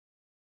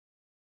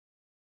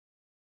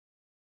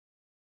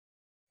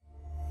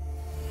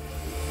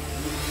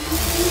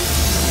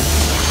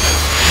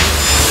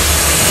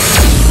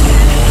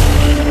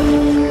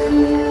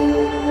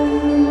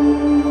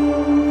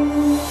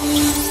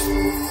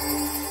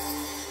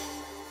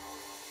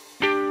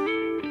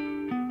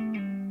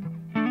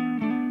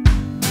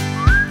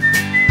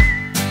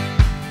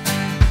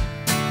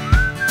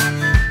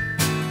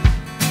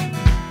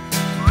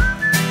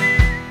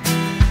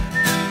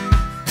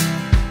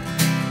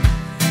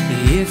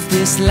If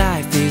this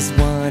life is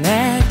one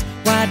act,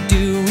 why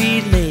do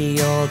we lay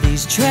all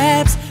these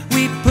traps?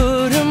 We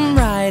put them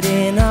right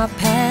in our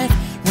path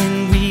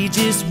when we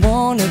just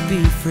wanna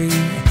be free.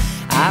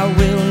 I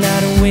will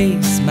not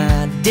waste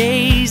my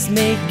days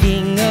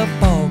making up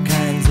all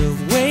kinds of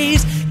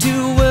ways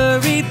to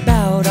worry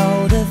about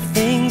all the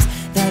things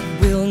that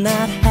will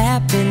not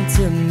happen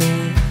to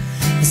me.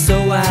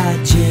 So I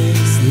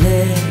just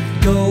let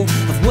go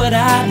of what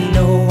I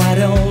know I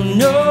don't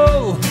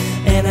know,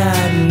 and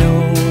I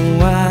know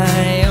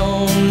I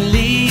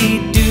only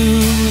do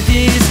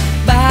this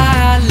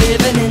by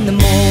living in the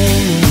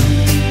moment,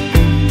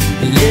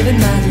 living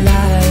my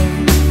life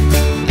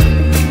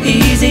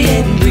easy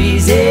and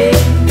breezy,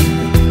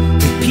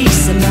 with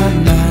peace in my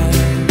mind,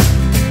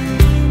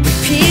 with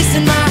peace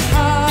in my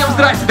heart. Всем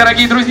здрасте,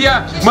 дорогие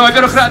друзья! Мы,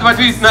 во-первых, рады вас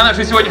видеть на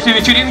нашей сегодняшней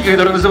вечеринке,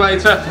 которая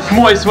называется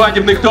 «Мой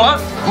свадебный кто?»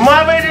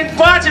 My wedding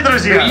party,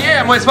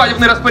 друзья! Мой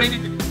свадебный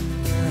распорядитель.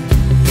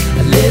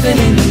 Living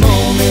in the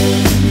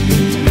moment,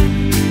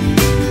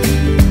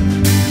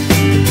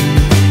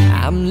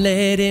 I'm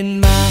letting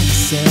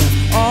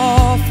myself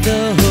off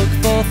the hook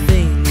for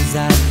things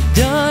I've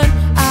done.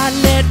 I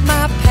let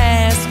my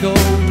past go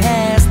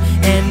past,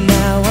 and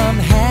now I'm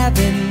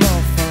having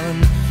more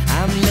fun.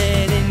 I'm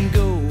letting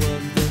go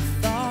of the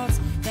thoughts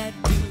that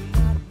do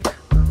not.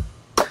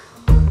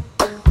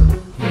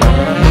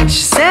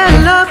 She said, I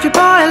love you, boy,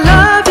 I love you.